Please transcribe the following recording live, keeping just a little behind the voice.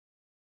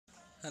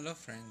Hello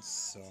friends.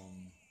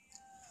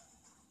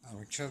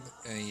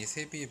 Actually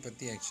SAP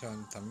பற்றி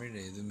ஆக்சுவலாக தமிழ்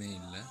எதுவுமே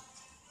இல்லை.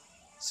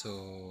 ஸோ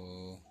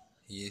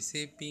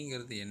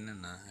எஸ்ஏபிங்கிறது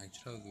என்னென்னா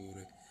ஆக்சுவலாக அது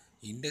ஒரு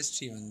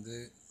இண்டஸ்ட்ரி வந்து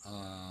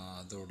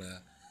அதோட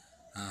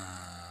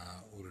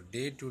ஒரு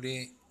டே டு டே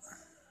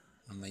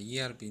நம்ம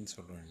இஆர்பின்னு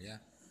சொல்கிறோம் இல்லையா,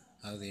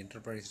 அதாவது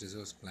என்டர்பிரைஸ்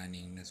ரிசோர்ஸ்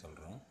பிளானிங்னு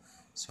சொல்கிறோம்.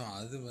 ஸோ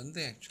அது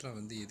வந்து ஆக்சுவலாக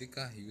வந்து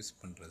எதுக்காக யூஸ்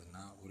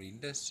பண்ணுறதுனா ஒரு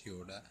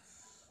இண்டஸ்ட்ரியோட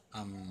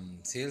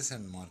சேல்ஸ்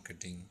அண்ட்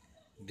மார்க்கெட்டிங்,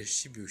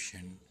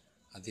 டிஸ்ட்ரிபியூஷன்,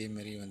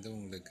 அதேமாரி வந்து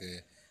உங்களுக்கு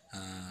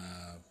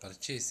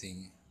purchasing,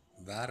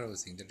 where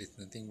housing, that is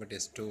nothing but a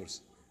stores.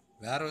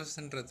 வேர்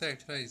ஹவுஸ்ன்றது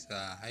ஆக்சுவலாக is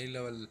high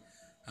level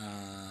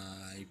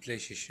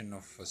utilisation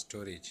of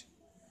storage.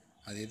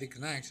 அது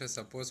எதுக்குன்னா ஆக்சுவலாக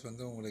சப்போஸ்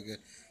வந்து உங்களுக்கு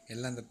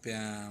எல்லாம் இந்த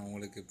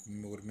உங்களுக்கு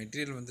ஒரு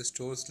மெட்டீரியல் வந்து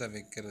ஸ்டோர்ஸில்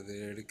வைக்கிறது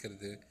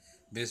எடுக்கிறது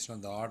based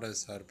on the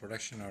orders R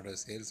production order,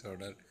 sales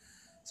order,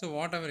 so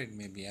what ever it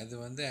maybe, அது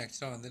வந்து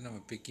ஆக்சுவலாக வந்து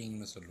நம்ம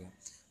பிக்கிங்னு சொல்லுவோம்.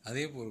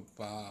 அதே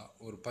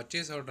ஒரு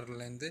பர்ச்சேஸ்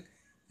ஆர்டர்லேருந்து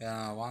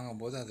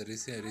வாங்கும்போது அதை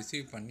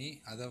ரிசீவ் பண்ணி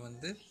அதை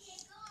வந்து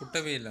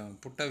புட்டவே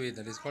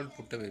that is called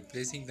புட்டவே,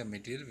 placing the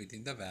material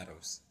within the where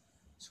house.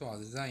 So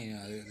அதுதான்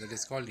தட்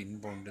இஸ் கால்ட்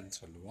இன்பவுண்டுன்னு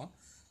சொல்லுவோம்.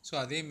 ஸோ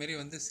அதேமாரி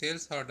வந்து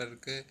சேல்ஸ்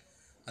ஆர்டருக்கு,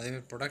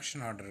 அதேமாதிரி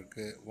ப்ரொடக்ஷன்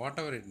ஆர்டருக்கு,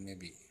 what ever it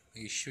maybe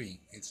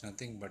issuing, it's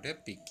nothing but a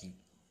picking.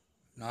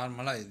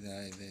 நார்மலாக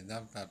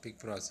இதுதான் பிக்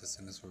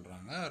ப்ராசஸ்ன்னு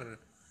சொல்கிறாங்க, ஒரு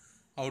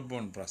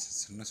அவுட்பவுண்ட்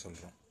ப்ராசஸ்ன்னு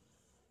சொல்கிறோம்.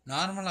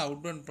 நார்மலாக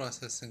அவுட்பவுண்ட்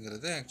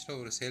ப்ராசஸ்ஸுங்கிறது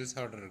ஆக்சுவலாக ஒரு சேல்ஸ்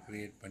ஆர்டர்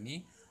க்ரியேட் பண்ணி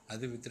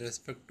அது வித்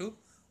ரெஸ்பெக்ட் டு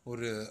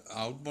ஒரு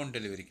அவுட்பவுண்ட்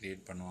டெலிவரி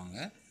க்ரியேட் பண்ணுவாங்க.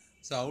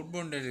 ஸோ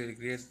அவுட்பவுண்ட் டெலிவரி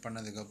க்ரியேட்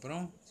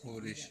பண்ணதுக்கப்புறம்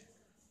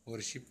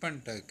ஒரு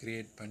ஷிப்மெண்ட்டை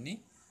க்ரியேட் பண்ணி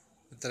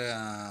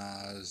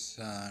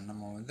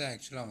நம்ம வந்து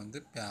ஆக்சுவலாக வந்து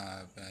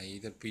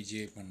இதை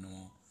பிஜிஐ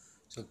பண்ணுவோம்.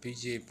 ஸோ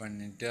பிஜிஐ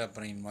பண்ணிவிட்டு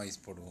அப்புறம்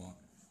இன்வாய்ஸ் போடுவோம்.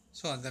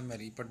 ஸோ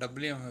அந்தமாதிரி இப்போ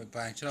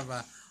இப்போ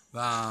ஆக்சுவலாக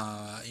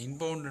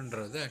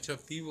இன்பவுண்டுன்றது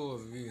ஆக்சுவலாக PO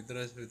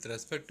with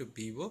respect to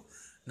PO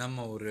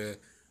நம்ம ஒரு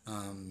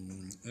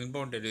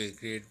இன்பவுண்ட் டெலிவரி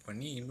க்ரியேட்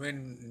பண்ணி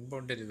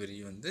இன்பவுண்ட் டெலிவரி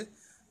வந்து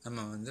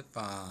நம்ம வந்து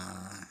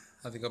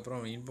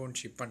அதுக்கப்புறம் இன்பவுண்ட்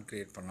ஷிப்மெண்ட்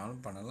க்ரியேட்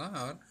பண்ணாலும் பண்ணலாம்.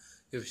 ஆர்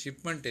இப்போ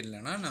ஷிப்மெண்ட்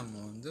இல்லைன்னா நம்ம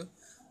வந்து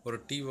ஒரு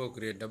டிஓ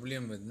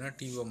டபிள்யூஎம் இருந்துன்னா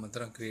டிஓ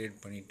மாத்திரம் க்ரியேட்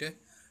பண்ணிவிட்டு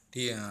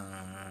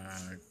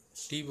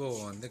டிஓ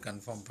வந்து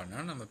கன்ஃபார்ம்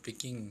பண்ணால் நம்ம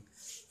பிக்கிங்,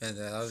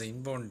 அதாவது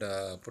இன்பவுண்ட்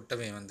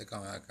புட்டவை வந்து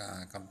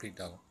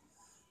கம்ப்ளீட் ஆகும்.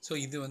 ஸோ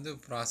இது வந்து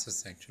ப்ராசஸ்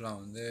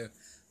ஆக்சுவலாக வந்து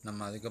நம்ம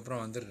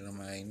அதுக்கப்புறம் வந்து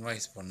நம்ம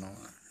இன்வாய்ஸ்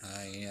பண்ணோம்,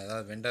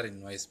 அதாவது வெண்டர்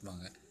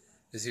இன்வாய்ஸ்பாங்க,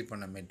 ரிசீவ்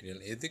பண்ண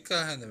மெட்டீரியல்.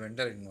 எதுக்காக இந்த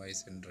வெண்டர்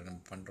இன்வாய்ஸ்ன்ற நம்ம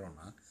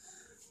பண்ணுறோன்னா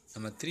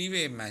நம்ம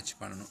 3-way மேட்ச்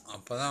பண்ணணும்.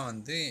 அப்போ தான்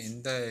வந்து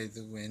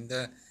எந்த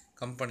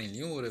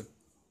கம்பெனிலையும் ஒரு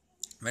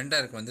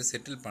வெண்டருக்கு வந்து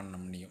செட்டில் பண்ண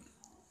முடியும்.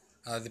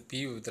 அது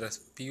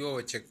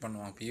பிஓவை செக்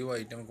பண்ணுவாங்க, பிஓ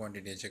ஐட்டம்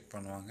குவான்டிட்டியை செக்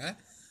பண்ணுவாங்க,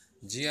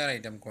 ஜிஆர்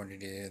ஐட்டம்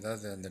குவான்டிட்டி,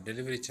 அதாவது அந்த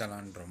டெலிவரி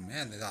சலான்றோமே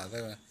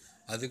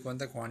அதுக்கு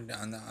வந்து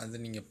அது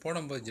நீங்கள்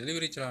போடும்போது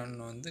டெலிவரி சலான்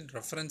வந்து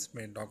ரெஃபரன்ஸ்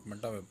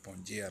டாக்குமெண்ட்டாக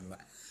வைப்போம்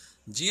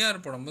ஜிஆர்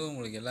போடும்போது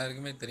உங்களுக்கு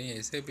எல்லாருக்குமே தெரியும்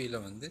எஸ்ஏபியில்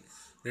வந்து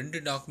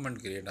 2 டாக்குமெண்ட்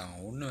க்ரியேட்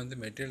ஆகும். ஒன்று வந்து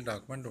மெட்டீரியல்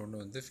டாக்குமெண்ட்,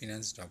 ஒன்று வந்து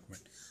ஃபினான்ஸ்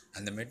டாக்குமெண்ட்.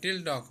 அந்த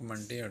மெட்டீரியல்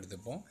டாக்குமெண்ட்டையும்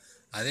எடுத்துப்போம்.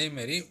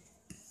 அதேமாரி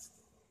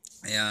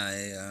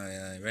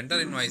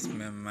வெண்டர் இன்வாய்ஸ்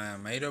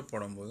மைரோ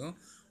போடும்போதும்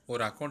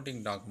ஒரு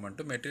அக்கௌண்டிங்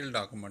டாக்குமெண்ட்டும் மெட்டீரியல்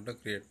டாக்குமெண்ட்டும்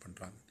க்ரியேட்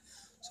பண்ணுறாங்க.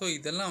 ஸோ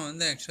இதெல்லாம்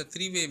வந்து ஆக்சுவலாக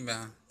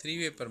த்ரீ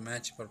வே பர்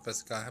மேட்ச்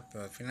பர்பஸ்க்காக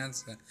இப்போ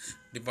ஃபினான்ஸ்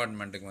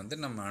டிபார்ட்மெண்ட்டுக்கு வந்து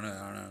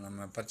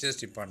நம்ம பர்ச்சேஸ்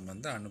டிபார்ட்மெண்ட்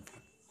வந்து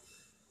அனுப்புகிறோம்.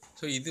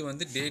 ஸோ இது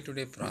வந்து day to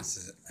day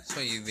process. So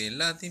இது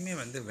எல்லாத்தையுமே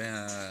வந்து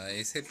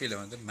எஸ்ஏபியில்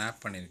வந்து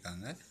மேப்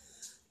பண்ணியிருக்காங்க.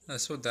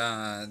 ஸோ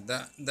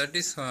தட்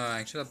இஸ்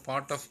ஆக்சுவலாக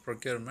பார்ட் ஆஃப்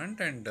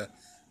ப்ரொக்யூர்மெண்ட். அண்ட்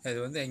இது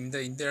வந்து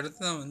இந்த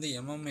இடத்துல தான் வந்து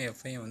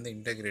எம்எம்எஃப்ஐயும் வந்து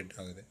இன்டெகிரேட்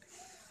ஆகுது.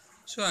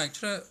 ஸோ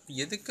ஆக்சுவலாக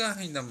எதுக்காக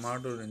இந்த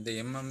மாடூல், இந்த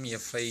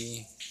எம்எம்எஃப்ஐ,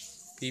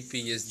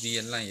 பிபிஎஸ்டி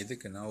எல்லாம்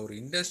எதுக்குன்னா ஒரு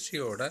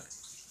இண்டஸ்ட்ரியோட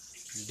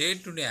டே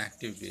டு டே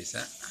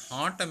ஆக்டிவிட்டீஸை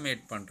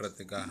ஆட்டோமேட்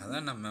பண்ணுறதுக்காக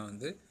தான் நம்ம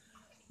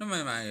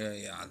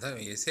அதான்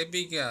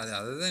எஸ்ஏபிக்கு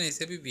அதுதான்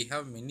SAP. We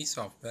have many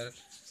software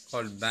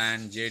call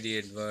pan, JD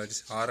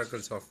Edwards,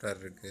 Oracle software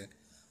இருக்குது.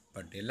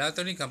 பட்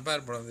எல்லாத்தோடையும்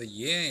கம்பேர் பண்ணுறது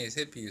ஏன்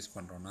எஸ்ஏபி யூஸ்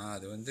பண்ணுறோன்னா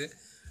அது வந்து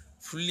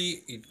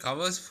it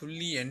covers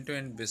fully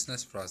end-to-end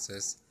business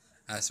process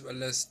as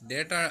well as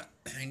data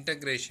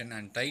integration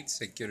and tight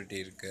security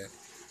இருக்குது.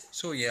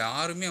 ஸோ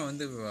யாருமே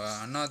வந்து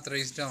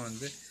அன்ஆத்தரைஸ்டாக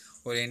வந்து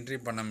ஒரு என்ட்ரி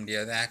பண்ண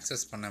முடியாது,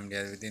 ஆக்சஸ் பண்ண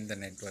முடியாது வித்தின் த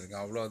நெட்வொர்க்.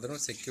 அவ்வளோ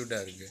தூரம்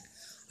செக்யூர்டாக இருக்குது.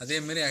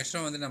 அதேமாரி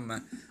ஆக்சுவலாக வந்து நம்ம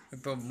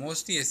இப்போ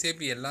மோஸ்ட்லி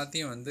எஸ்ஏபி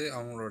எல்லாத்தையும் வந்து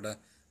அவங்களோட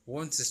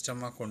ஓன்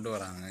சிஸ்டமாக கொண்டு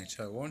வராங்க.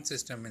 ஆக்சுவலாக own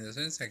system in the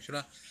sense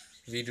ஆக்சுவலாக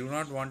we do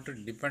not want to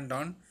depend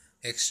on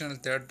external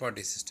third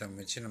party system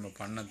வச்சு நம்ம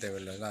பண்ண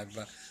தேவையில்லை.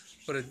 இப்போ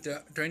ஒரு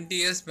 20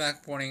 years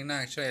பேக் போனீங்கன்னா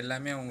ஆக்சுவலாக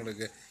எல்லாமே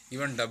உங்களுக்கு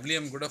ஈவன்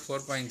டபிள்யூஎம் கூட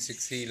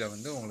 4.6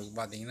 வந்து உங்களுக்கு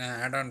பார்த்தீங்கன்னா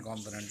ஆட் ஆன்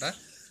காம்பனண்ட்டாக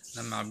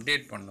நம்ம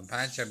அப்டேட் பண்ணணும்,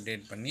 பேட்ச்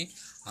அப்டேட் பண்ணி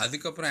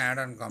அதுக்கப்புறம்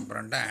ஆட் ஆன்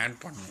காம்பனண்ட்டாக ஆட்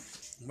பண்ணணும்.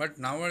 பட்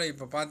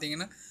இப்போ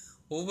பார்த்தீங்கன்னா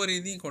ஒவ்வொரு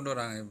இதையும் கொண்டு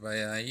வராங்க. இப்போ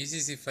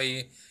இசிசி 5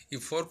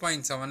 இப்போ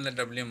 4.7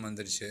 டபிள்யூஎம்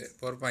வந்துருச்சு,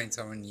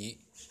 4.7E.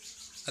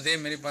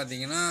 அதேமாரி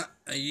பார்த்தீங்கன்னா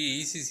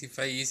இசிசி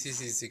 5,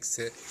 இசிசி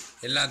 6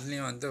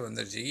 எல்லாத்துலேயும்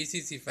வந்துருச்சு.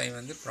 இசிசி 5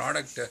 வந்து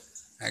ப்ராடக்ட்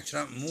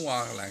ஆக்சுவலாக மூவ்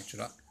ஆகலை.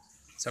 ஆக்சுவலாக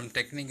சம்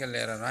டெக்னிக்கல்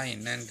எரராக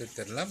என்னன்ட்டு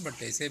தெரில.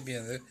 பட் எஸ்ஏபி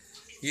வந்து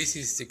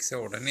EC6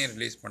 உடனே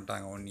ரிலீஸ்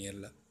பண்ணிட்டாங்க 1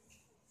 இயரில்.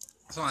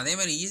 ஸோ அதே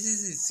மாதிரி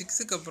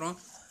ECC6க்கு அப்புறம்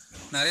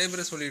நிறைய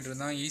பேர் சொல்லிகிட்டு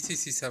இருந்தாங்க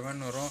ECC7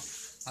 வரும்,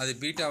 அது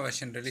பீட்டா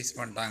வெர்ஷன் ரிலீஸ்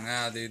பண்ணிட்டாங்க,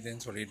 அது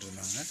இதுன்னு சொல்லிகிட்டு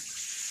இருந்தாங்க.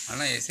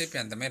 ஆனால் எஸ்ஏபி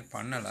அந்தமாரி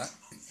பண்ணலை.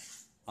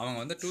 அவங்க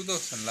வந்து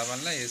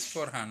 2011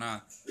 S/4HANA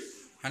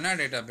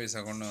டேட்டா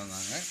பேஸை கொண்டு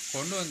வந்தாங்க.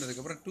 கொண்டு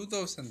வந்ததுக்கப்புறம்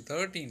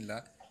 2013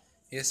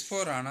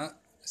 S/4HANA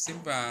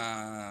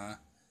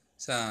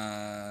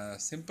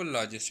simple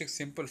logistics,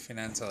 simple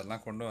finance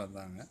அதெல்லாம் கொண்டு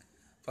வந்தாங்க.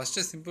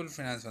 ஃபஸ்ட்டு சிம்பிள்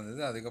ஃபினான்ஸ்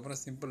வந்தது, அதுக்கப்புறம்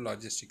சிம்பிள்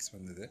லாஜிஸ்டிக்ஸ்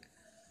வந்தது.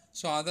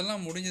 ஸோ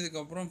அதெல்லாம்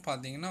முடிஞ்சதுக்கப்புறம்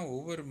பார்த்தீங்கன்னா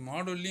ஒவ்வொரு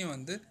மாடல்லையும்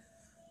வந்து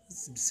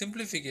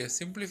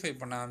சிம்பிளிஃபை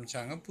பண்ண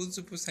ஆரம்பித்தாங்க.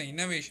 புதுசாக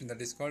innovation,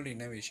 that is called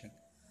innovation.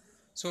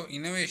 So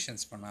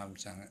innovations பண்ண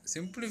ஆரம்பித்தாங்க.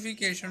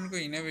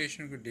 சிம்பிளிஃபிகேஷனுக்கும்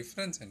இனோவேஷனுக்கும்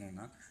டிஃப்ரென்ஸ்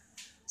என்னென்னா,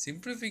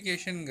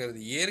 சிம்பிளிஃபிகேஷனுங்கிறது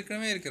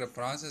ஏற்கனவே இருக்கிற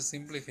ப்ராசஸ்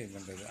சிம்பிளிஃபை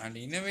பண்ணுறது, and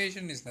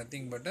innovation is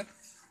nothing but a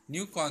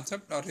new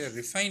concept R a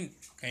refined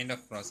kind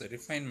of process,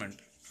 refinement.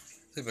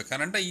 So இப்போ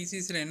கரண்ட்டாக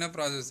ECCயில் என்ன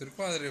ப்ராசஸ்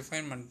இருக்கோ அதை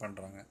ரிஃபைன்மெண்ட்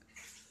பண்ணுறாங்க.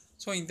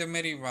 ஸோ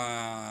இந்தமாரி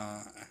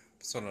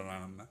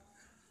சொல்லலாம் நம்ம.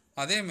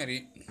 அதேமாரி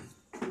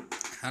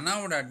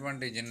ஹனாவோட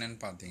அட்வான்டேஜ் என்னன்னு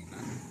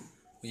பார்த்தீங்கன்னா,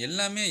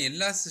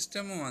 எல்லா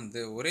சிஸ்டமும்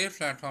வந்து ஒரே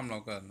பிளாட்ஃபார்மில்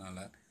உட்காரதுனால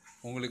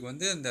உங்களுக்கு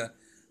வந்து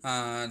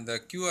இந்த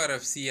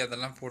QRFC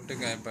அதெல்லாம் போட்டு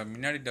இப்போ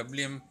முன்னாடி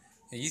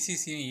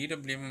ECCயும்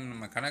EWMம்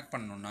நம்ம கனெக்ட்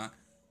பண்ணோன்னா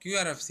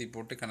QRFC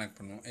போட்டு கனெக்ட்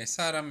பண்ணுவோம்.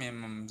 SRM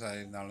MM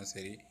இருந்தாலும்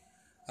சரி,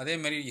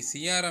 அதேமாதிரி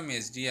CRM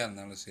SDயாக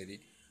இருந்தாலும் சரி,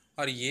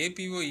 ஒரு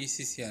APO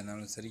ECCயாக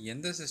இருந்தாலும் சரி,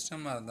 எந்த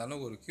சிஸ்டமாக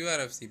இருந்தாலும் ஒரு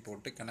QRFC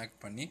போட்டு கனெக்ட்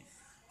பண்ணி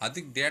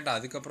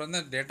அதுக்கப்புறம்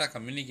தான் டேட்டா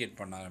கம்யூனிகேட்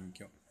பண்ண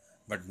ஆரம்பிக்கும்.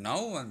 பட்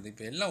நவ் வந்து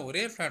இப்போ எல்லாம்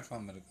ஒரே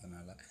பிளாட்ஃபார்ம்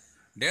இருக்கிறதுனால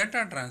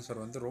டேட்டா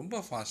ட்ரான்ஸ்ஃபர் வந்து ரொம்ப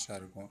ஃபாஸ்ட்டாக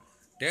இருக்கும்.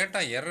 டேட்டா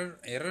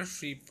எரர்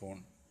ஃப்ரீ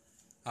போன்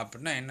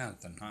அப்படின்னா என்ன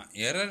அர்த்தம்னா,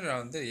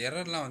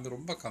 எரர்லாம் வந்து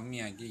ரொம்ப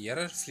கம்மியாகி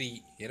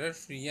எரர்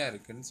ஃப்ரீயாக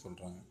இருக்குதுன்னு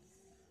சொல்கிறாங்க.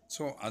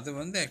 ஸோ அது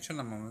வந்து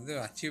ஆக்சுவலாக நம்ம வந்து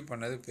அச்சீவ்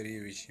பண்ணது பெரிய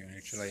விஷயம்.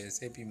 ஆக்சுவலாக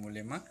எஸ்ஏபி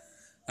மூலயமா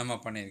நம்ம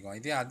பண்ணியிருக்கோம்.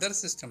 இதே அதர்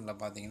சிஸ்டமில்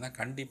பார்த்தீங்கன்னா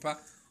கண்டிப்பாக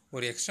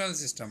ஒரு எக்ஸ்டர்னல்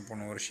சிஸ்டம்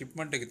போகணும், ஒரு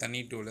ஷிப்மெண்ட்டுக்கு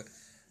தனி டூலு,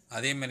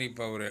 அதேமாதிரி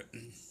இப்போ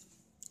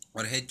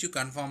ஒரு ஹெச்சு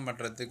கன்ஃபார்ம்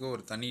பண்ணுறதுக்கு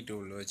ஒரு தனி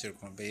டூல்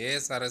வச்சுருக்கோம். இப்போ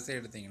ASRSே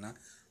எடுத்திங்கன்னா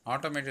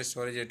ஆட்டோமேட்டிக்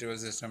ஸ்டோரேஜ்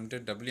ரிட்ரீவல் சிஸ்டம்ட்டு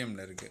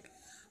WMல இருக்குது.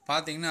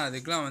 பார்த்திங்கன்னா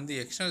அதுக்கெலாம் வந்து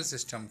எக்ஸ்டர்னல்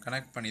சிஸ்டம்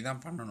கனெக்ட் பண்ணி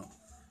தான் பண்ணணும்.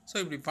 ஸோ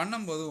இப்படி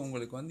பண்ணும்போது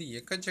உங்களுக்கு வந்து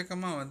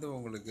எக்கச்சக்கமாக வந்து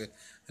உங்களுக்கு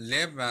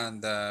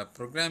அந்த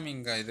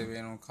ப்ரோக்ராமிங் இது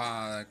வேணும்,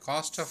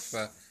 காஸ்ட் ஆஃப்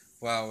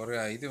ஒரு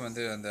இது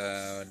வந்து அந்த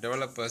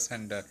டெவலப்பர்ஸ்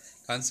அண்ட்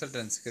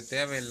கன்சல்டன்ட்ஸ்க்கு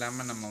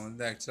தேவையில்லாமல் நம்ம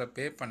வந்து ஆக்சுவலாக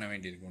பே பண்ண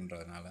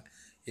வேண்டியிருக்குன்றதுனால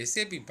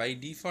எஸ்ஏபி பை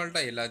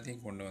டிஃபால்ட்டாக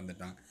எல்லாத்தையும் கொண்டு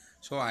வந்துட்டாங்க.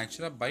 ஸோ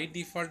ஆக்சுவலாக பை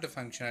டிஃபால்ட்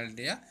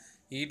ஃபங்க்ஷனாலிட்டியாக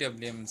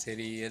EWM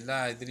சரி எல்லா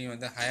இதுலேயும்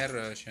வந்து ஹையர்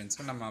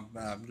வெர்ஷன்ஸும் நம்ம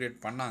அப்கிரேட்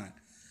பண்ணாங்க.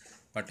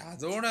 பட்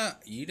அதோட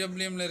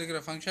EWMல இருக்கிற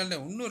ஃபங்க்ஷனாலிட்டி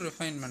இன்னும்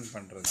ரிஃபைன்மெண்ட்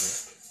பண்ணுறது,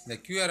 இந்த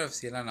QRFC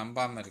எல்லாம்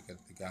நம்பாமல்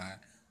இருக்கிறதுக்காக,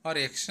 ஒரு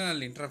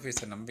எக்ஸ்டர்னல்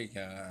இன்டர்ஃபேஸை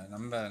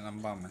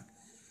நம்பாமல்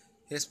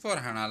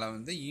S/4HANAல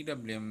வந்து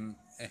EWM,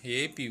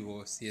 APO,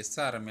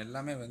 SRM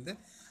எல்லாமே வந்து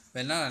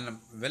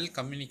வெல்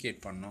கம்யூனிகேட்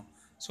பண்ணோம்.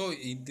 So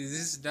this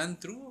is done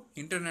through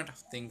internet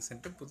of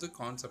திங்ஸ்ன்ட்டு புது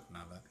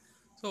கான்செப்ட்னால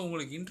ஸோ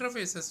உங்களுக்கு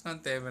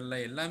இன்டர்ஃபேஸஸ்லாம் தேவையில்லை,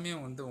 எல்லாமே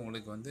வந்து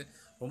உங்களுக்கு வந்து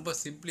ரொம்ப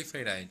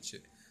சிம்பிளிஃபைட் ஆயிடுச்சு.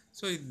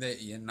 ஸோ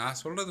நான்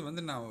சொல்கிறது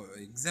வந்து நான்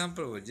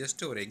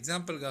ஜஸ்ட் ஒரு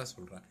எக்ஸாம்பிளுக்காக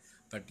சொல்கிறேன்.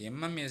 பட்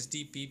MMSD,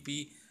 PP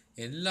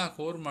எல்லா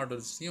கோர்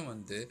மாடல்ஸையும்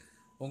வந்து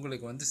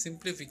உங்களுக்கு வந்து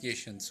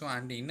சிம்பிளிஃபிகேஷன்ஸும்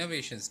அண்ட்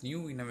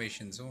நியூ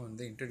இனோவேஷன்ஸும்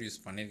வந்து இன்ட்ரடியூஸ்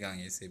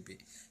பண்ணியிருக்காங்க SAP.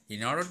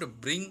 In order to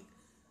bring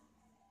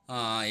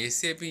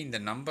SAP in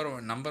the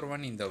number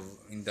one in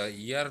the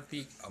ERP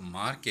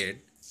market,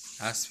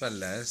 as well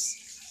as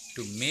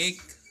to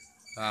make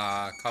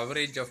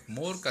coverage of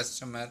more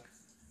customer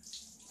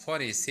for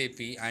SAP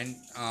and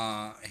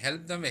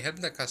help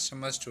the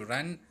customers to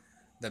run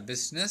the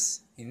business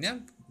in a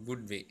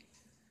good way.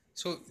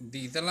 So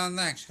இதெல்லாம்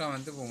தான் ஆக்சுவலாக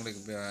வந்து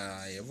உங்களுக்கு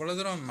எவ்வளோ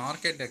தூரம்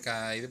மார்க்கெட்டை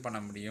இது பண்ண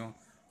முடியும்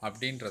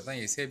அப்படின்றது தான்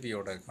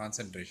SAPயோட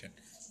கான்சன்ட்ரேஷன்.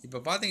 இப்போ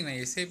பார்த்தீங்கன்னா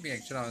SAP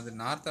ஆக்சுவலாக வந்து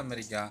நார்த்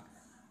அமெரிக்கா,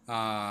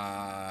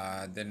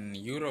 தென்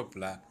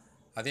யூரோப்பில்,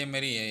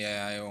 அதேமாரி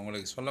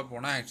உங்களுக்கு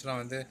சொல்லப்போனால்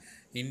ஆக்சுவலாக வந்து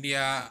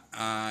இந்தியா,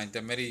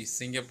 இந்தமாரி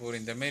சிங்கப்பூர்,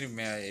 இந்தமாரி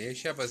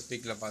ஏஷியா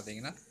பசிபிக்கில்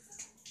பார்த்தீங்கன்னா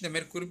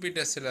இந்தமாரி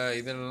குறிப்பிட்ட சில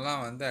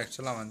இதெல்லாம் வந்து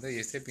ஆக்சுவலாக வந்து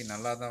SAP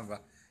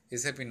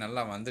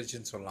நல்லா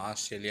வந்துருச்சுன்னு சொல்லலாம்.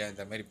 ஆஸ்திரேலியா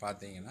இந்தமாரி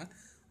பார்த்தீங்கன்னா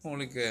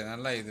உங்களுக்கு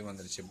நல்லா இது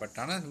வந்துருச்சு. பட்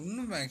ஆனால்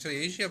இன்னும் ஆக்சுவலாக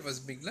ஏஷியா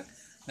பசிபிக்கில்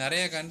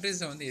நிறைய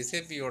கண்ட்ரீஸில் வந்து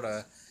SAPயோட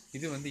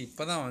இது வந்து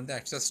இப்போ தான் வந்து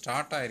ஆக்சுவலாக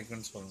ஸ்டார்ட்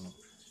ஆகிருக்குன்னு சொல்லணும்.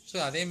 ஸோ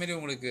அதேமாரி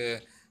உங்களுக்கு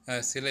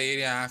சில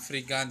ஏரியா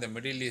ஆஃப்ரிக்கா, இந்த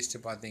மிடில்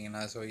ஈஸ்ட்டு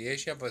பார்த்தீங்கன்னா, ஸோ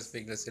ஏஷியா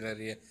பசிபிக்கில்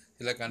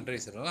சில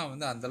கண்ட்ரீஸ்லாம்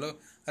வந்து அந்தளவு,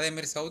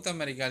 அதேமாதிரி சவுத்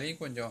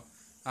அமெரிக்காலேயும் கொஞ்சம்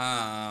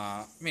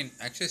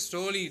actually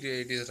slowly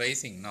it is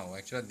rising now.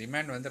 ஆக்சுவலாக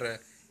டிமாண்ட் வந்து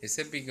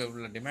SAPக்கு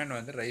உள்ள டிமாண்ட்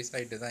வந்து ரைஸ்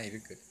ஆகிட்டு தான்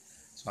இருக்குது.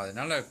 ஸோ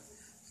அதனால்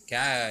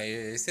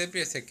SAP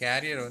as a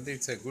carrier வந்து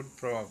it's a good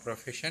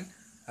profession,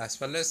 as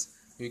well as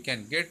you can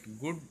get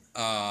good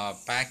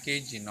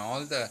package in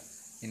all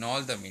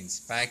the means,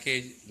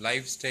 package,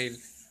 lifestyle,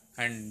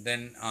 and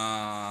then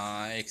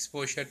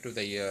exposure to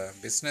the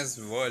business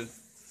world.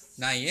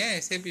 நான் ஏன்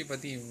SAP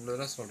பற்றி இவ்வளோ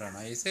தான்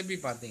சொல்கிறேன்னா, SAP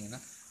பார்த்தீங்கன்னா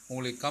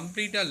உங்களுக்கு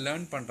கம்ப்ளீட்டாக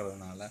லேர்ன்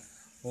பண்ணுறதுனால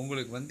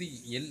உங்களுக்கு வந்து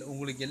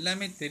உங்களுக்கு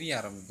எல்லாமே தெரிய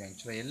ஆரம்பிக்கும்.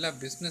 ஆக்சுவலாக எல்லா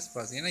பிஸ்னஸ்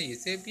ப்ராசஸ், ஏன்னா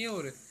எஸ்ஏபியே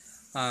ஒரு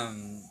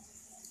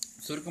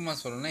சுருக்கமாக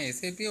சொல்லணும்னா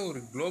எஸ்ஏபியே ஒரு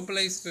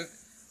குளோபலைஸ்டு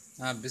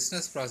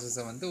பிஸ்னஸ்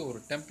ப்ராசஸை வந்து ஒரு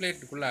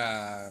டெம்ப்ளேட்டுக்குள்ளே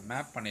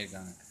மேப்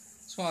பண்ணியிருக்காங்க.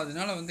 ஸோ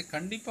அதனால் வந்து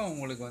கண்டிப்பாக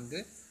உங்களுக்கு வந்து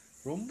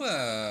ரொம்ப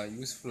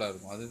யூஸ்ஃபுல்லாக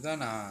இருக்கும்.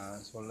 அதுதான்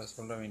நான்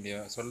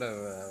சொல்ல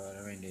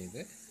வர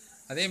வேண்டியது.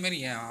 அதேமாதிரி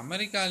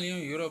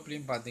அமெரிக்காலேயும்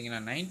யூரோப்லேயும் பார்த்தீங்கன்னா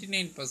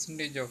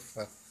 99% ஆஃப்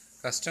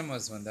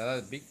கஸ்டமர்ஸ் வந்து,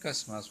 அதாவது பிக்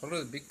கஸ்டமர்ஸ்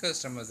சொல்கிறது, பிக்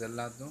கஸ்டமர்ஸ்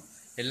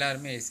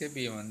எல்லாருமே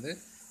எஸ்ஏபியை வந்து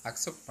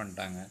அக்செப்ட்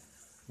பண்ணிட்டாங்க.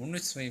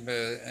 இப்போ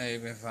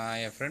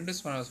என் ஃப்ரெண்டு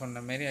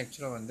சொன்ன மாரி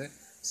ஆக்சுவலாக வந்து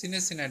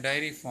சின்ன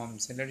டைரி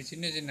ஃபார்ம்ஸ் இல்லாட்டி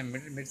சின்ன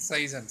mid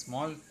size and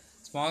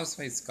small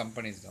size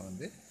கம்பெனிஸில்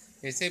வந்து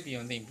எஸ்ஏபி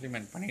வந்து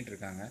இம்ப்ளிமெண்ட்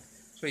பண்ணிகிட்ருக்காங்க.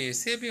 ஸோ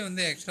எஸ்ஏபி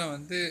வந்து ஆக்சுவலாக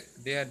வந்து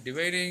they are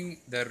dividing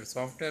Dhar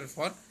software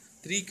for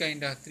three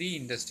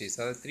industries,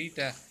 அதாவது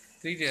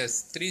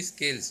த்ரீ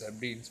ஸ்கேல்ஸ்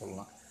அப்படின்னு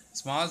சொல்லலாம்.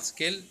 Small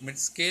scale,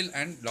 mid scale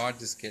and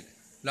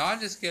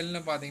large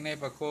ஸ்கேல்னு பார்த்தீங்கன்னா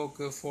இப்போ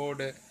கோக்கு,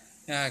 ஃபோர்டு,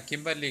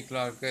 கிம்பர்லி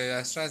கிளார்க்கு,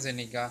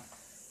 அஸ்ட்ராசெனிகா,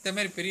 இந்த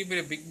மாதிரி பெரிய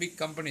பிக்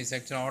கம்பெனிஸ்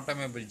ஆக்சுவலாக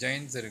ஆட்டோமொபைல்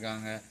ஜெயின்ஸ்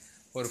இருக்காங்க,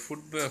 ஒரு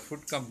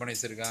ஃபுட்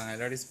கம்பெனிஸ் இருக்காங்க,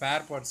 இல்லாட்டி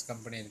ஸ்பேர் பார்ட்ஸ்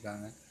கம்பெனி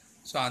இருக்காங்க.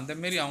 ஸோ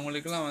அந்தமாரி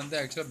அவங்களுக்குலாம் வந்து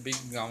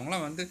ஆக்சுவலாக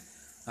அவங்களாம் வந்து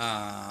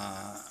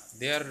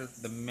they are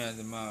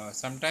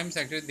sometimes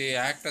actually they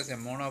act as a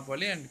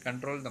monopoly and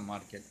control the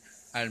market.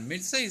 And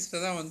mid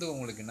சைஸில் தான் வந்து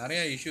உங்களுக்கு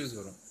நிறையா இஷ்யூஸ்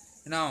வரும்.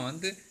 ஏன்னா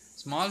வந்து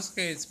ஸ்மால்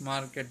ஸ்கேல்ஸ்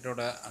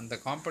மார்க்கெட்டோட அந்த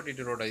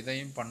காம்படிட்டரோட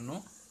இதையும்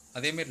பண்ணும்,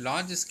 அதேமாரி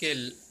லார்ஜ்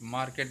ஸ்கேல்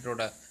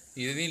மார்க்கெட்டோட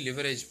இதையும்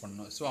லிவரேஜ்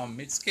பண்ணும். ஸோ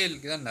மிட்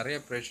ஸ்கேலுக்கு தான் நிறைய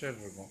ப்ரெஷர்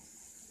இருக்கும்.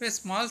 இப்போ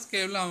ஸ்மால்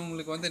ஸ்கேலில்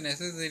அவங்களுக்கு வந்து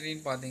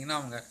நெசசரின்னு பார்த்தீங்கன்னா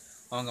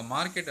அவங்க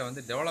மார்க்கெட்டை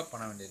வந்து டெவலப்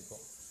பண்ண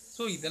வேண்டியிருக்கும்.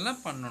 ஸோ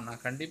இதெல்லாம் பண்ணோன்னா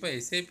கண்டிப்பாக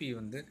எஸ்ஏபி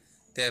வந்து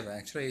தேவை.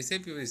 ஆக்சுவலாக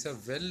SAP is a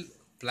well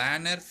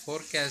planar,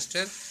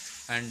 ஃபோர்காஸ்டர்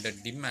and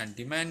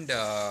demand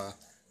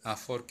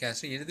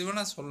ஃபோர்காஸ்டர், எது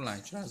வேணால் சொல்லலாம்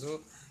ஆக்சுவலாக. So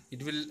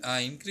it will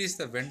increase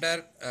the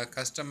vendor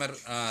customer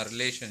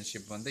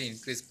relationship வந்து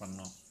இன்க்ரீஸ்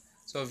பண்ணோம்.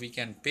 So we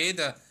can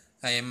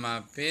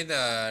pay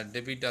the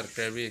debit or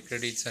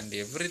credits and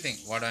everything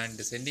what and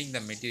sending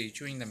the material,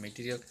 issuing the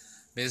material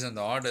based on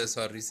the orders,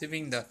 or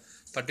receiving the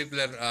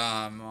particular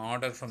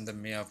order from the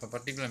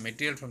particular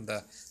material from the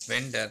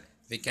vendor.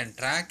 We can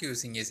track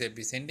using SAP,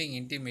 sending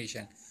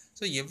intimation.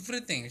 So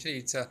everything actually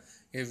it's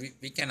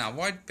we can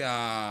avoid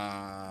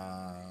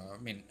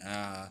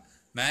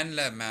man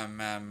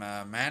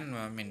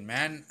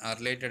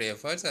related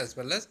efforts, as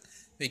well as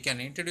we can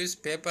introduce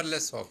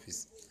paperless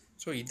office.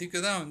 So இதுக்கு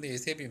தான் வந்து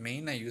SAP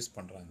மெயினாக use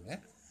பண்ணுறாங்க.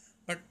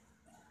 But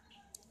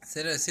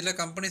சில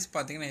companies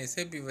பார்த்திங்கன்னா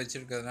SAP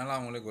வச்சுருக்கிறதுனால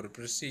அவங்களுக்கு ஒரு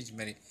prestige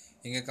மாதிரி,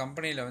 எங்கள்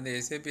கம்பெனியில் வந்து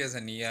எஸ்ஏபி as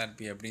an ERP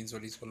அப்படின்னு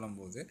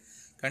சொல்லும்போது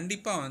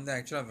கண்டிப்பாக வந்து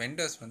ஆக்சுவலாக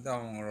வெண்டர்ஸ் வந்து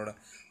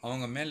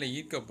அவங்க மேலே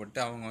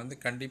ஈர்க்கப்பட்டு அவங்க வந்து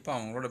கண்டிப்பாக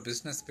அவங்களோட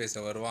பிஸ்னஸ் பேச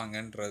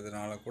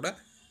வருவாங்கன்றதுனால கூட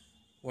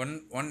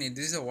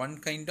this is one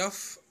kind of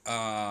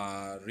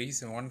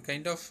reason, one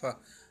kind of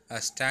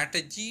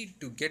strategy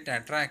to get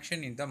attraction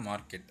in the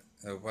market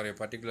for a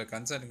particular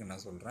கன்சர்னுக்கு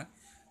நான் சொல்கிறேன்.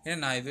 ஏன்னா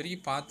நான் இது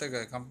வரைக்கும்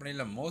பார்த்த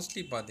கம்பெனியில்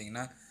மோஸ்ட்லி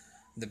பார்த்தீங்கன்னா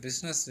இந்த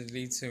பிஸ்னஸ்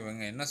லீட்ஸ்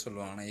இவங்க என்ன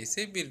சொல்லுவாங்கன்னா,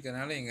 எஸ்ஏபி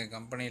இருக்கிறதுனால எங்கள்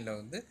கம்பெனியில்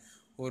வந்து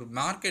ஒரு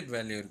மார்க்கெட்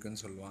வேல்யூ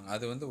இருக்குதுன்னு சொல்லுவாங்க.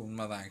 அது வந்து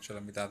உண்மை தான்.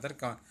 ஆக்சுவலாக வித்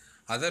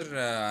அதர்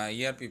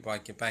இஆர்பி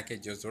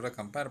பேக்கேஜஸோடு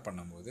கம்பேர்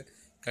பண்ணும்போது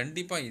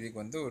கண்டிப்பாக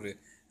இதுக்கு வந்து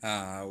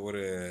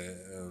ஒரு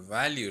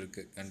வேல்யூ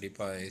இருக்குது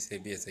கண்டிப்பாக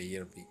SAP as a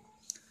ERP.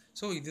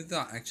 So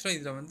இதுதான் ஆக்சுவலாக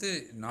இதில் வந்து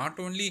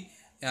நாட் ஓன்லி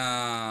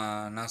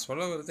நான்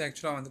சொல்ல வருது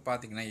ஆக்சுவலாக வந்து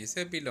பார்த்திங்கன்னா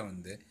எஸ்ஏபியில்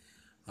வந்து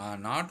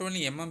நாட் ஓன்லி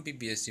எம்எம்பி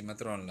பிஎஸ்டி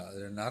மாத்திரம் இல்லை,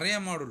 அதில் நிறையா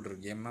மாடல்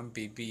இருக்குது.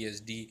 எம்எம்பி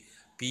பிஎஸ்டி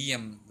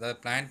பிஎம், அதாவது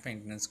பிளான்ட்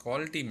மெயின்டெனன்ஸ்,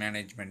 குவாலிட்டி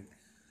மேனேஜ்மெண்ட்,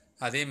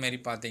 அதேமாரி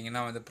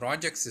பார்த்திங்கன்னா வந்து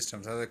ப்ராஜெக்ட்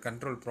சிஸ்டம்ஸ்,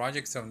 அதாவது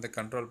ப்ராஜெக்ட்ஸை வந்து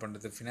கண்ட்ரோல்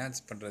பண்ணுறது,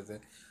 ஃபினான்ஸ் பண்ணுறது,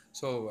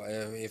 ஸோ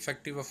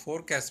எஃபெக்டிவாக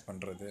ஃபோர்காஸ்ட்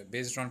பண்ணுறது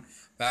based on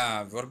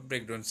work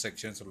break down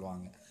section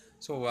சொல்லுவாங்க.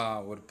 ஸோ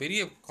ஒரு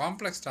பெரிய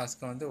காம்ப்ளெக்ஸ்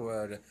டாஸ்க்கை வந்து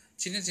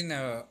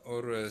சின்ன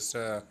ஒரு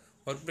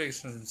ஒர்க் பிரேக்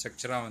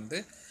ஸ்ட்ரக்சராக வந்து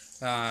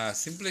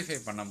சிம்பிளிஃபை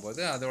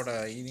பண்ணும்போது அதோட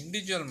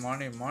இண்டிவிஜுவல்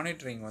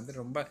மானிட்டரிங் வந்து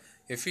ரொம்ப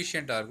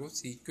எஃபிஷியண்ட்டாக இருக்கும்,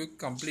 குயிக்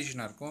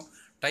கம்ப்ளீஷனாக இருக்கும்,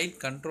 டைட்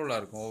கண்ட்ரோலாக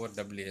இருக்கும் over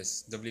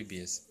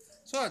WBS.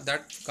 So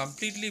that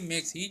completely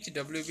maths each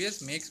WBS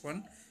maths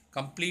one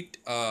complete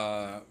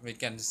we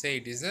can say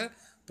it is a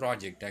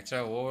project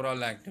ஆக்சுவலாக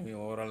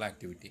ஓவரால்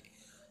ஆக்டிவிட்டி.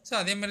 ஸோ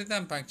அதே மாதிரி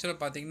தான் இப்போ ஆக்சுவலாக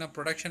பார்த்தீங்கன்னா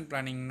ப்ரொடக்ஷன்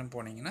பிளானிங்னு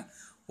போனீங்கன்னா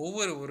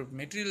ஒரு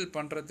மெட்டீரியல்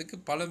பண்ணுறதுக்கு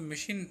பல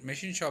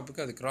மெஷின்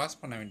ஷாப்புக்கு அது கிராஸ்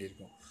பண்ண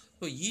வேண்டியிருக்கும்.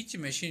 So each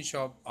machine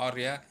shop R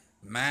a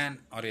man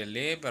R a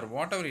labour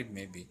what ever it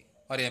may be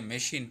R a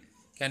machine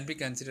can be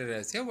consider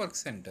as a work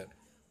centre.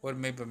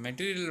 இப்போ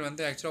மெட்டீரியல்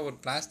வந்து ஆக்சுவலாக ஒரு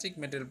பிளாஸ்டிக்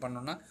மெட்டீரியல்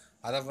பண்ணோன்னா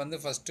அதை வந்து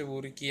ஃபஸ்ட்டு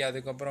உருக்கி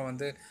அதுக்கப்புறம்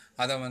வந்து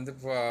அதை வந்து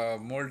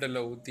மோல்டில்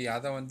ஊற்றி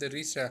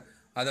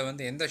அதை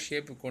வந்து எந்த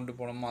ஷேப்புக்கு கொண்டு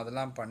போகணுமோ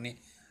அதெல்லாம் பண்ணி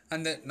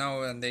நான்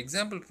அந்த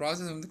எக்ஸாம்பிள்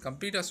ப்ராசஸ் வந்து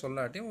கம்ப்ளீட்டாக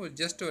சொல்லாட்டியும்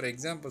ஜஸ்ட் ஒரு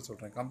எக்ஸாம்பிள்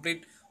சொல்கிறேன்.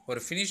 கம்ப்ளீட் ஒரு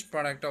ஃபினிஷ்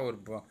ப்ராடக்டாக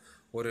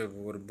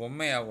ஒரு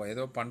பொம்மையாகவோ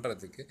ஏதோ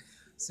பண்ணுறதுக்கு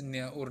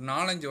ஒரு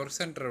 4-5 ஒர்க்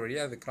சென்டர்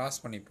வழியாக அது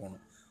கிராஸ் பண்ணி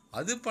போகணும்.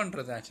 அது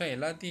பண்ணுறது ஆக்சுவலாக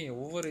எல்லாத்தையும்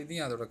ஒவ்வொரு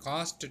இதையும் அதோட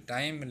cost,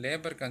 time,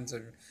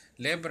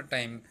 labour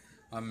time,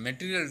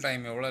 material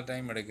time எவ்வளோ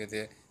டைம்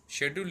எடுக்குது,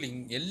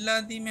 ஷெட்யூலிங்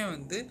எல்லாத்தையுமே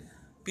வந்து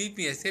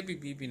எஸ்ஏபி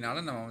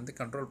பிபினால் நம்ம வந்து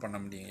கண்ட்ரோல் பண்ண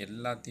முடியும்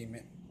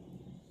எல்லாத்தையுமே.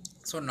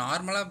 ஸோ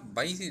நார்மலாக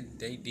பை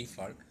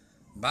டிஃபால்ட்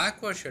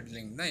பேக்வர்ட்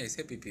ஷெட்யூலிங் தான்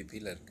எஸ்ஏபி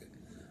பிபியில் இருக்குது.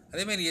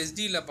 அதேமாதிரி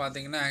எஸ்டியில்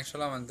பார்த்தீங்கன்னா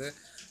ஆக்சுவலாக வந்து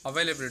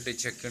அவைலபிலிட்டி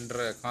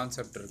செக்குன்ற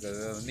கான்செப்ட் இருக்குது.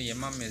 அது வந்து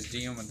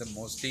எம்எம்எஸ்டியும் வந்து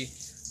மோஸ்ட்லி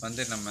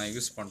வந்து நம்ம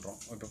யூஸ் பண்ணுறோம்.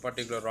 இப்போ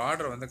பர்டிகுலர்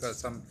ஆர்டர் வந்து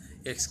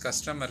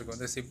கஸ்டமருக்கு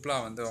வந்து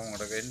சிப்லாக வந்து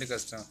அவங்களோட ரெண்டு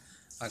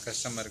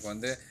கஸ்டமருக்கு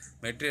வந்து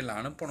மெட்டீரியல்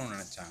அனுப்பணும்னு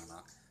நினச்சாங்கன்னா,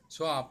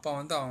 ஸோ அப்போ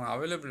வந்து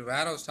அவங்க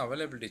வேர் ஹவுஸ்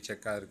அவைலபிலிட்டி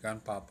செக்காக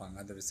இருக்கான்னு பார்ப்பாங்க.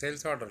 அது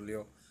சேல்ஸ்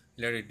ஆர்டர்லையோ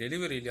இல்லாட்டி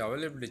டெலிவரிலையோ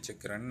அவைலபிலிட்டி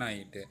செக் ரன்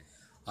ஆகிட்டு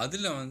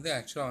அதில் வந்து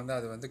ஆக்சுவலாக வந்து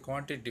அது வந்து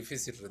குவான்டிட்டி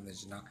டிஃபிசிட்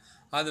இருந்துச்சுன்னா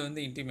அது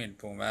வந்து இன்டிமேட்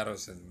போகும் வேர்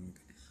ஹவுஸ்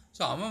அதுக்கு.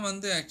 ஸோ அவன்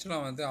வந்து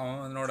ஆக்சுவலாக வந்து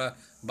அவனோட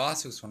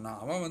பாஸுக்கு சொன்னான்,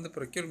 அவன் வந்து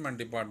ப்ரொக்யூர்மெண்ட்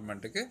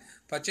டிபார்ட்மெண்ட்டுக்கு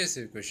பர்ச்சேஸ்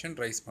ரிக்வெஷன்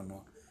ரைஸ்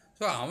பண்ணுவான்.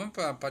 ஸோ அவன்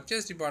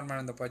பர்ச்சேஸ்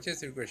டிபார்ட்மெண்ட் அந்த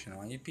பர்ச்சேஸ் ரிக்வெஷன்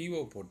வாங்கி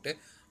பிஓ போட்டு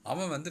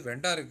அவன் வந்து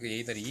வெண்டாருக்கு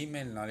எய்தர்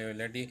இமெயில்னாலேயோ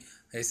இல்லாட்டி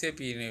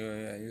எஸ்ஏபி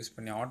யூஸ்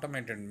பண்ணி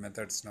ஆட்டோமேட்டட்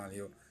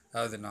மெத்தட்ஸ்னாலேயோ,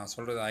 அதாவது நான்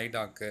சொல்கிறது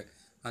ஐடாக்கு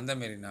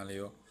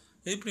அந்தமாரினாலேயோ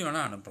இப்படி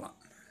வேணால் அனுப்பலாம்.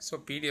 ஸோ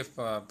பிடிஎஃப்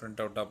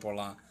பிரிண்ட் அவுட்டாக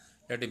போகலாம்,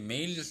 இல்லாட்டி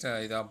மெயில்ஸ்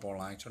இதாக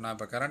போகலாம். ஆக்சுவலாக நான்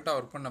இப்போ கரண்ட்டாக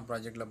ஒர்க் பண்ண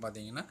ப்ராஜெக்டில்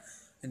பார்த்தீங்கன்னா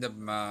இந்த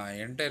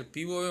என்டையர்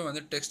பிஓவே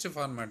வந்து டெக்ஸ்ட்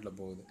ஃபார்மேட்டில்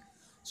போகுது.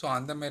 ஸோ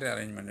அந்தமாரி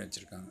அரேஞ்ச் பண்ணி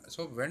வச்சுருக்காங்க.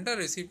 ஸோ வெண்டர்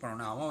ரிசீவ்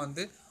பண்ணோன்னே அவன்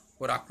வந்து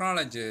ஒரு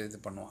அக்னாலஜ் இது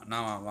பண்ணுவான்,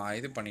 நான்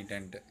இது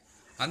பண்ணிட்டேன்ட்டு.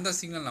 அந்த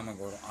சிக்னல்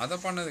நமக்கு வரும். அதை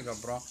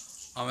பண்ணதுக்கப்புறம்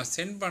அவன்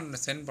சென்ட்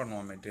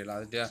பண்ணுவான் மெட்டீரியல்.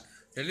 அது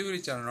டெலிவரி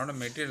சேனலோட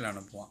மெட்டீரியல்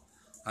அனுப்புவான்.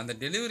 அந்த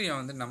டெலிவரியை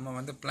வந்து நம்ம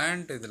வந்து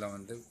பிளான்ட் இதில்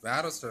வந்து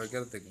வேர்ஹவுஸில்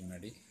வைக்கிறதுக்கு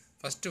முன்னாடி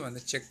ஃபஸ்ட்டு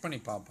வந்து செக் பண்ணி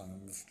பார்ப்பாங்க,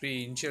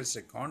 இனிஷியல்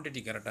செக்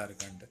குவான்டிட்டி கரெக்டாக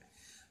இருக்கான்ட்டு.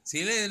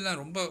 சில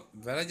இதெல்லாம் ரொம்ப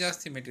விலை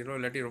ஜாஸ்தி மெட்டீரியலோ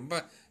இல்லாட்டி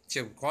ரொம்ப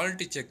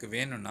குவாலிட்டி செக்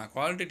வேணும்னா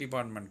குவாலிட்டி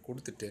டிபார்ட்மெண்ட்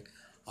கொடுத்துட்டு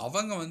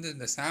அவங்க வந்து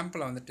இந்த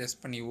சாம்பிளை வந்து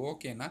டெஸ்ட் பண்ணி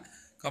ஓகேனா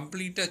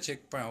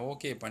கம்ப்ளீட்டாக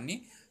ஓகே பண்ணி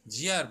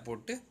ஜிஆர்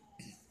போட்டு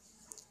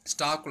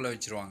ஸ்டாக்குள்ளே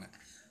வச்சுருவாங்க.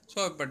 ஸோ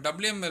இப்போ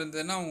டபிள்யூஎம்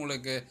இருந்ததுன்னா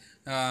உங்களுக்கு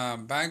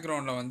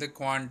பேக்ரவுண்டில் வந்து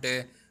குவான்ட்டு,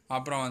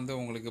 அப்புறம் வந்து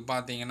உங்களுக்கு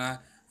பார்த்தீங்கன்னா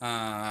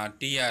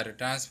TR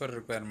transfer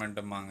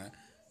ரிக்குயர்மெண்ட்டுமாங்க.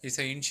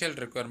 It's initial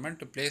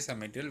requirement to place a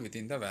material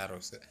with in the where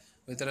house.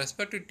 With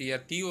respect to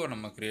DO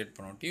நம்ம க்ரியேட்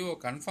பண்ணுவோம். டிஓ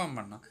கன்ஃபார்ம்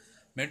பண்ணால்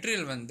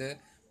மெட்டீரியல் வந்து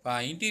இப்போ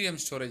இன்டீரியம்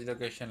ஸ்டோரேஜ்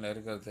லொக்கேஷனில்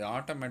இருக்கிறது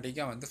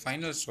ஆட்டோமேட்டிக்காக வந்து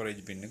ஃபைனல் ஸ்டோரேஜ்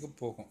பின்னுக்கு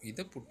போகும்.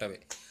 இது புட்டவே.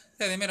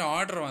 அதேமாதிரி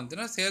ஆர்டர்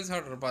வந்துன்னா சேல்ஸ்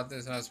ஆர்டர் பார்த்து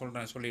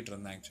சொல்லிகிட்டு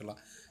இருந்தேன். ஆக்சுவலாக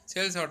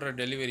சேல்ஸ் ஆர்டர்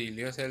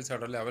டெலிவரியிலையோ சேல்ஸ்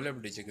ஆர்டரில்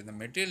அவைலபிலிட்டி செக் இந்த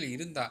மெட்டீரியல்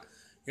இருந்தால்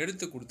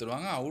எடுத்து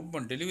கொடுத்துருவாங்க.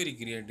 அவுட்பவுண்ட்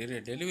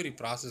டெலிவரி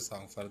ப்ராசஸ்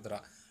ஆகும்.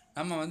 ஃபர்தராக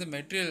நம்ம வந்து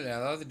மெட்டீரியல்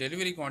அதாவது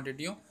டெலிவரி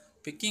குவான்டிட்டியும்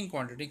பிக்கிங்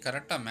குவான்டிட்டியும்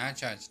கரெக்டாக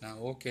மேட்ச் ஆச்சுன்னா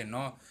ஓகே,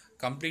 நோ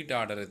கம்ப்ளீட்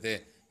ஆர்டர்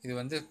இது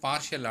வந்து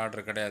பார்ஷியல்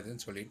ஆர்டர்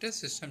கிடையாதுன்னு சொல்லிவிட்டு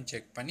சிஸ்டம்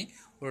செக் பண்ணி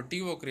ஒரு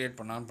டிஓ க்ரியேட்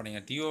பண்ணான்னு பண்ணிங்க.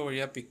 டிஓ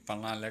வழியாக பிக்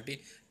பண்ணலாம், இல்லாட்டி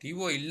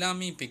டிஓ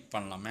இல்லாமையும் பிக்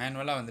பண்ணலாம்.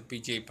 மேனுவலாக வந்து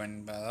பிஜிஐ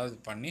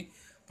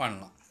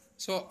பண்ணலாம்.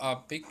 ஸோ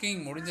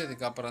பிக்கிங்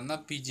முடிஞ்சதுக்கப்புறம்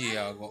தான் பிஜிஐ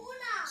ஆகும்.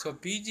 ஸோ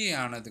பிஜிஐ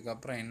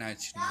ஆனதுக்கப்புறம் என்ன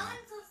ஆச்சுன்னா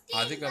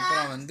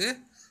அதுக்கப்புறம் வந்து